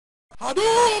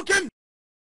Hadouken!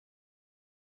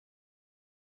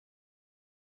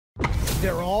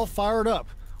 They're all fired up.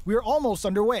 We're almost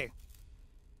underway.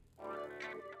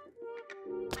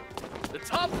 The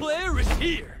top player is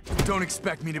here. Don't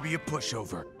expect me to be a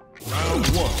pushover. Round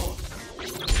one.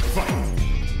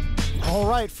 Fight. All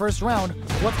right, first round.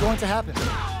 What's going to happen?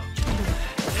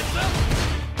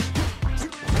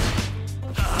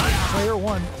 Player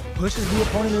one pushes the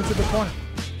opponent into the corner.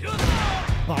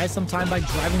 Buys some time by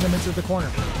driving them into the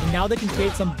corner. And now they can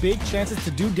create some big chances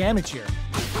to do damage here.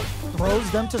 Throws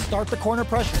them to start the corner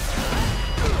pressure.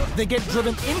 They get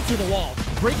driven into the wall,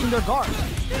 breaking their guard.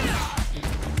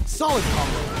 Solid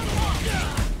combo.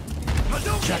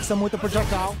 Checks them with the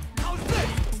projectile.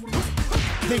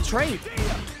 They trade.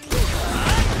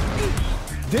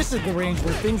 This is the range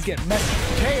where things get messy.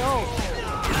 KO.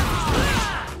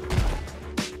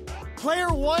 Player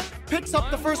one picks up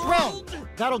the first round.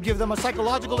 That'll give them a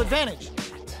psychological advantage.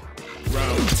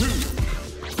 Round two.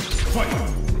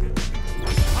 Fight.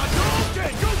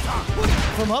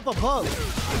 From up above,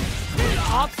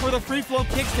 opts for the free flow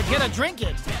kicks to get a drink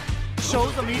in.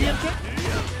 Shows the medium kick.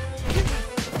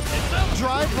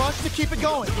 Drive rush to keep it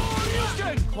going.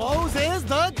 Closes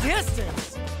the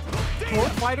distance.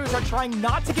 Both fighters are trying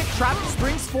not to get trapped,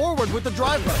 springs forward with the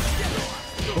drive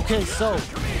rush. Okay, so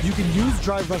you can use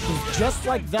drive rushes just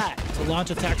like that to launch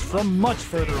attacks from much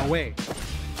further away.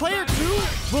 Player two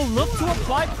will look to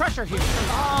apply pressure here.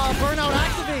 Burnout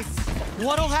activates.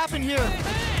 What'll happen here?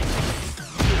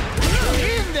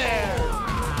 In there!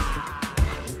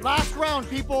 Last round,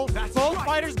 people. Both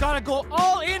fighters gotta go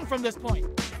all in from this point.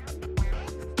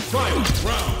 Final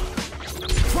round.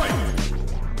 Fight.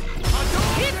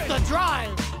 It's the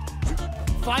drive!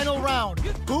 Final round.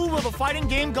 Who will the fighting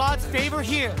game gods favor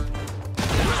here?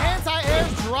 Anti-air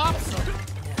drops them.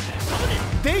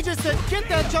 They just said, get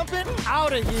that jump in,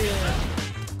 out of here.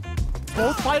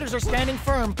 Both fighters are standing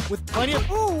firm with plenty of,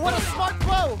 ooh, what a smart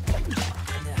throw.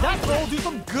 That throw will do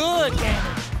some good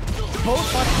damage. Both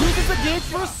fighters uses the gauge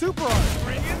for a super art.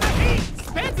 Bring in the heat.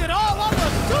 Spends it all on the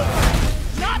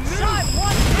super. Not shy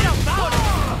one bit about it.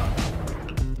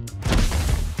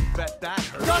 Bet that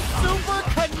hurt. The super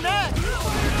connects.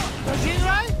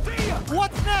 Jinrai,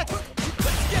 what's next?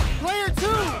 Player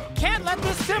two can't let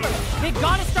this simmer. They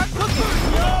gotta start cooking.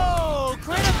 Yo,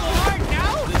 critical art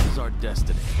now? This is our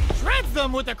destiny. Shreds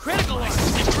them with a critical one.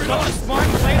 What a smart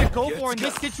play to go for in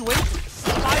this situation.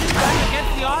 Fighting back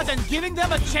against the odds and giving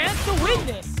them a chance to win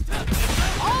this.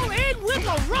 All in with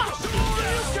a rush.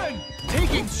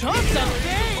 Taking chunks and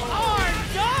they are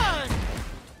done.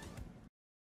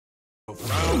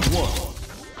 Round one.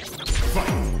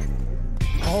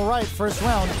 Fight. All right, first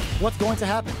round. What's going to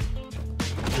happen?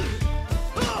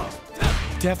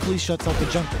 Deftly shuts out the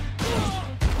jumper.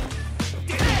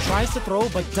 Tries to throw,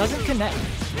 but doesn't connect.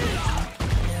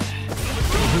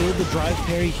 Will the drive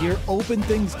parry here open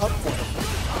things up for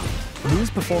him? Moves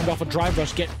performed off a drive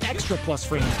rush get extra plus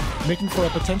frames, making for a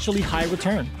potentially high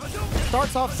return.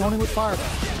 Starts off zoning with fireball.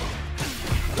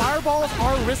 Fireballs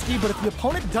are risky, but if the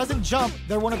opponent doesn't jump,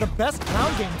 they're one of the best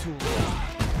ground game tools.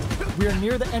 We are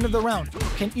near the end of the round.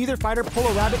 Can either fighter pull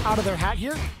a rabbit out of their hat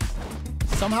here?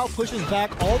 Somehow pushes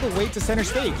back all the way to center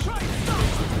stage.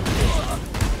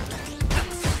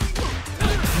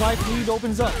 Life lead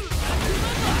opens up.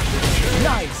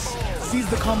 Nice! Sees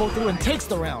the combo through and takes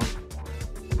the round.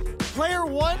 Player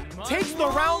one takes the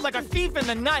round like a thief in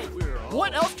the night.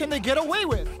 What else can they get away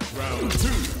with? Round two.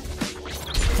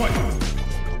 Fight.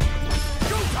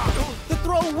 The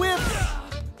throw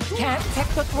whips. Can't tech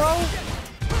the throw.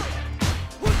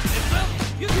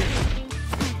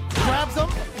 Grabs him.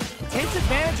 Takes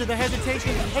advantage of the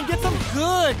hesitation and gets some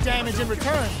good damage in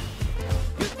return.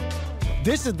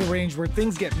 This is the range where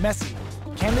things get messy.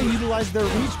 Can they utilize their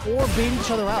reach or bait each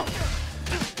other out?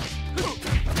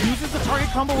 Uses the target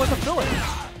combo with a filler.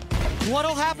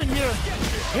 What'll happen here?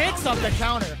 Hits up the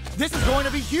counter. This is going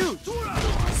to be huge.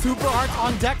 Super arts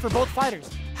on deck for both fighters.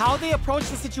 How they approach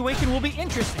the situation will be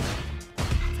interesting.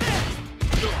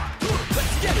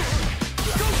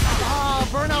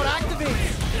 Burnout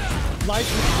activates.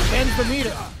 Life ends the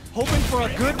meter, hoping for a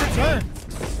good return.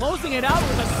 Closing it out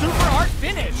with a super art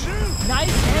finish.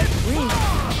 Nice and clean.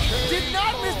 Did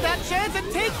not miss that chance and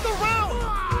takes the round.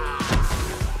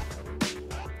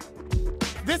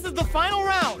 This is the final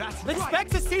round.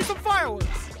 Expect to see some fireworks.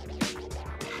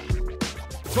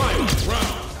 Final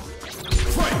round.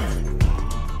 Fight.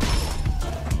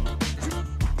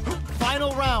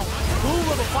 Final round. Who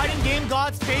will the fighting game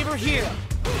gods favor here?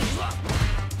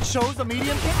 Shows a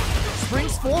medium kick,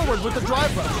 springs forward with the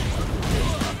drive rush.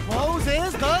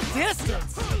 Closes the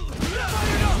distance.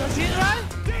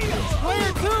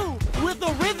 Player two with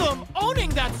the rhythm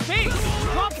owning that space.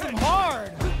 Drops him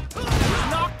hard.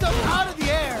 Knocked him out of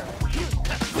the air.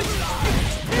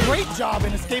 Great job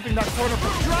in escaping that corner.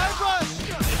 Drive rush.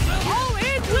 All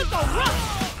in with the rush.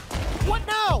 What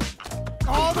now?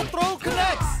 Oh, the throw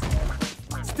connects.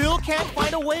 Still can't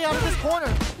find a way out of this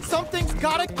corner. Something's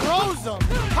gotta close them.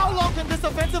 How long can this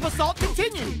offensive assault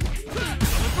continue?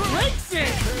 Breaks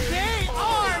it. They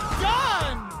are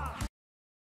done.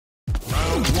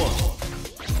 Round 1.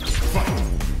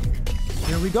 Fight.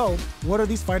 Here we go. What are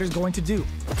these fighters going to do?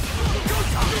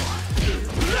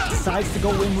 Decides to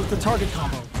go in with the target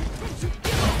combo.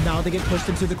 Now they get pushed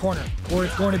into the corner, where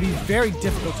it's going to be very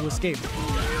difficult to escape.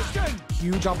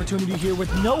 Huge opportunity here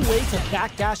with no way to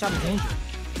backdash out of danger.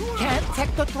 Can't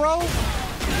tech the throw.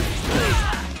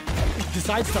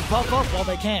 Decides to buff up while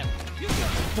they can.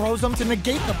 Throws them to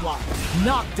negate the block.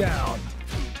 Knockdown.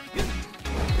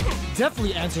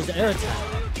 Definitely answers the air attack.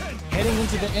 Heading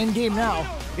into the end game now,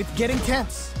 it's getting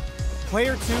tense.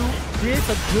 Player 2 creates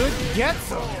a good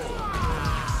get-some.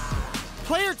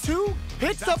 Player 2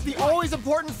 picks up the always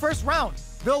important first round.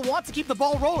 They'll want to keep the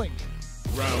ball rolling.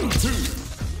 Round 2.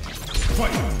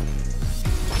 Fight.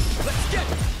 Let's get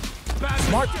it.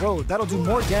 Smart throw, that'll do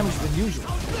more damage than usual.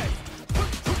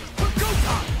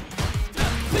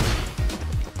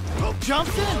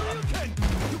 Jumps in.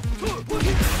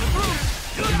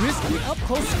 Risky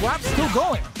up-close swap still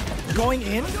going. Going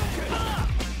in.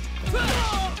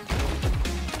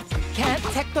 Can't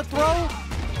tech the throw.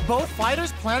 Both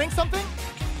fighters planning something.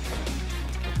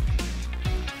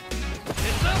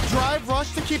 Drive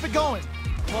rush to keep it going.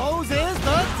 Closes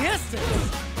the distance.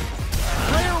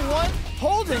 Player 1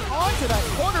 holding on to that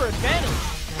corner advantage.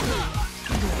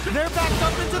 They're backed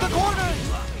up into the corner.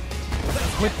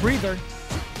 Quick breather.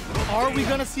 Are we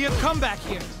gonna see a comeback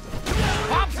here?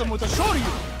 Pops him with a shoulder.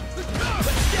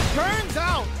 Burns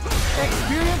out.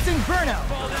 Experiencing burnout.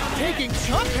 Taking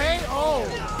chunk KO.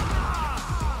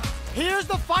 Here's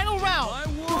the final round.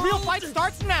 The real fight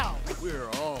starts now. We're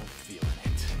all feeling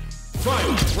it.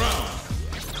 Final round.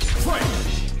 Fight.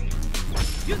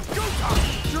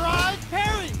 Drive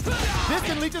parry. This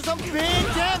can lead to some big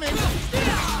damage.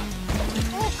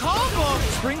 Oh, combo.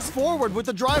 Springs forward with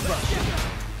the drive rush.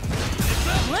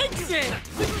 Links it.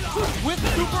 With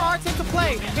super arts into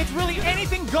play, it's really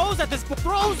anything goes at this.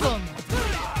 Throws them.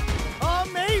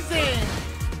 Amazing.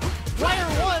 Player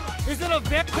 1 is in a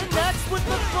Vic connects with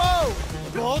the throw.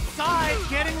 Both sides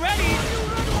getting ready.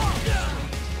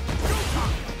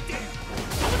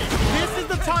 This is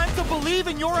the time to believe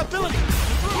in your ability.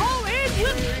 All in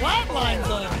with flatlines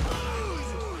them.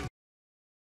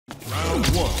 Round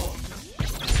 1.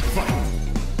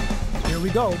 Fight. Here we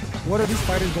go. What are these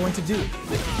fighters going to do?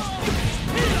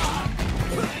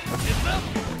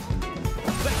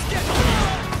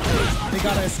 They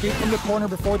gotta escape from the corner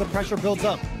before the pressure builds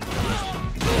up.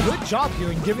 Good job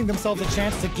here in giving themselves a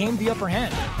chance to gain the upper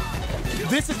hand.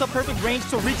 This is the perfect range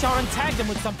to reach out and tag them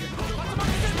with something.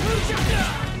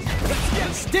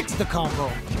 Sticks the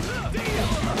combo.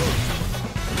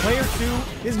 Player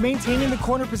 2 is maintaining the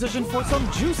corner position for some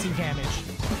juicy damage.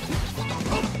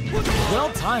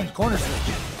 Well-timed corner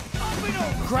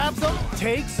switch. Grabs him,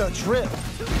 takes a trip.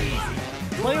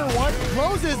 Player 1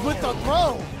 closes with the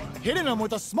throw, hitting him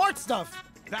with the smart stuff.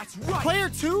 That's right. Player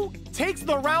 2 takes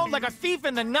the round like a thief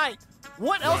in the night.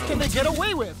 What else can they get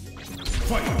away with?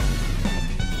 Fight.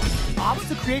 Opts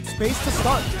to create space to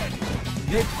start.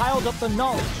 They've piled up the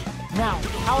knowledge. Now,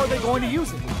 how are they going to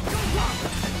use it?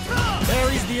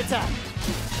 Parries the attack.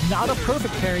 Not a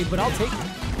perfect parry, but I'll take it.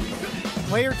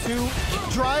 Player 2,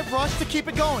 drive rush to keep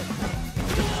it going.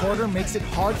 The quarter makes it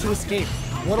hard to escape.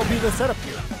 What'll be the setup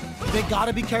here? They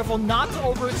gotta be careful not to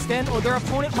overextend or their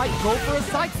opponent might go for a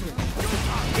side slip.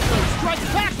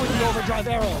 Strikes back with the overdrive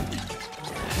arrow.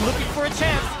 Looking for a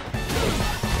chance.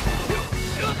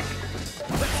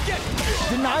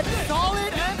 Denied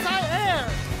solid anti-air.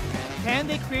 Can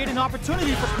they create an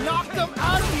opportunity for knock them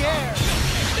out of the air?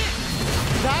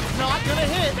 That's not gonna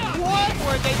hit. What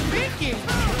were they thinking?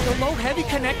 The low heavy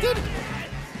connected?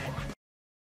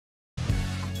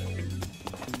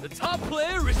 The top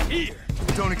player is here.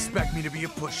 Don't expect me to be a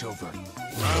pushover.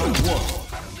 Round 1.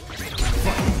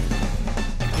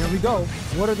 Fight. Here we go.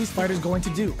 What are these fighters going to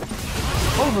do?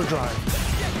 Overdrive.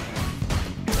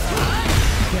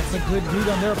 Gets a good read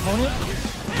on their opponent.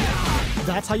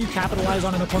 That's how you capitalize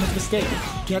on an opponent's mistake.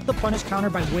 Get the punish counter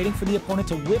by waiting for the opponent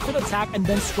to whip an attack and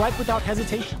then strike without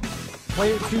hesitation.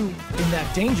 Player 2 in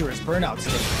that dangerous burnout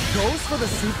state. Goes for the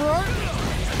super art?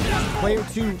 Player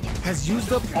 2 has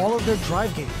used up all of their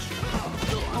drive gauge.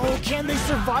 Oh, can they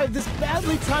survive this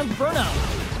badly timed burnout?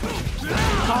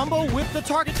 Combo with the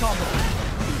target combo.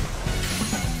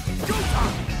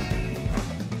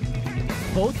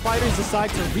 Both fighters decide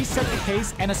to reset the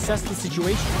pace and assess the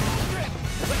situation.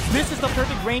 This is the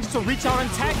perfect range to reach out and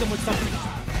tag them with something.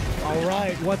 All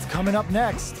right, what's coming up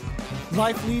next?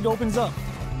 Life lead opens up.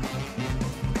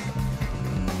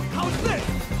 How's this?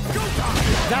 Go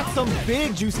time! That's some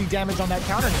big juicy damage on that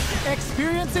counter hit.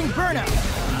 Experiencing burnout.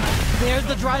 There's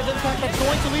the drive impact that's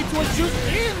going to lead to a juice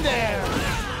in there.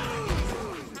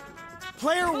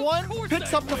 Player 1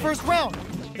 picks up the first round.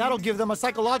 That'll give them a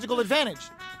psychological advantage.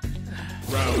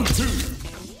 Round 2.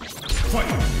 Fight!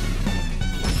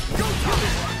 Go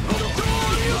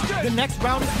time! The next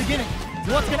round is beginning.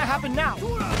 What's gonna happen now?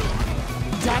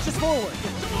 Dashes forward.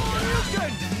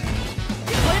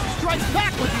 Player strikes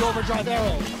back with the overdrive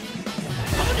arrow.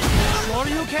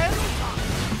 Shoryuken?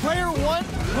 Player 1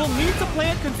 will need to play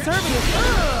it conservative.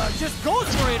 Just goes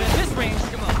for it at this range.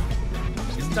 Come on.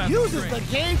 It's time Uses the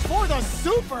gauge for the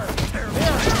super.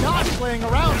 They're not playing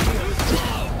around here.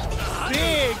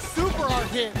 Big super art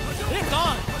hit. It's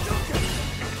on.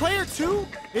 Player 2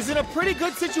 is in a pretty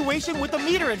good situation with the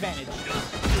meter advantage.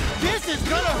 This is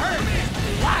gonna hurt.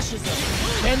 Flashes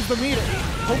him. Ends the meter,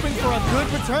 hoping for a good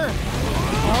return.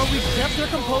 We kept their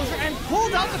composure and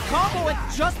pulled out the combo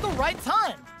at just the right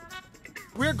time.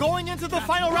 We're going into the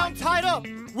final round tied up.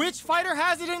 Which fighter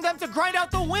has it in them to grind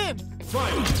out the win?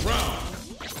 Final round.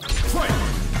 Fight!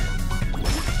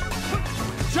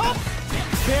 Jump!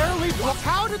 Barely.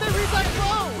 How did they read that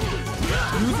throw?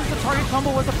 Uses the target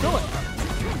combo as a filler.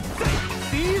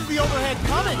 Sees the overhead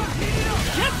coming.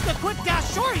 Gets the quick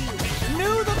dash shorty.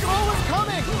 Knew the throw was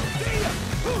coming.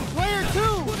 Player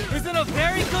 2 is in a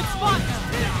very good spot.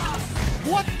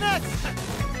 What's next?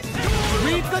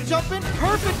 Reads the jump in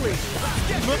perfectly.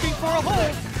 Looking for a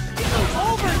hold.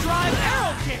 Overdrive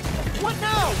arrow kick. What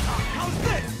now? How's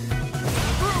this?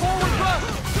 Forward thrust.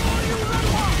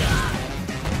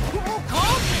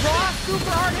 Raw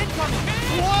super hard incoming.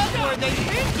 What were they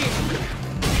thinking?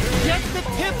 Gets the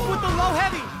tips with the low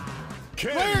heavy.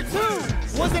 Player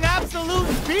 2 was an absolute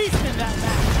beast in that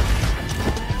match.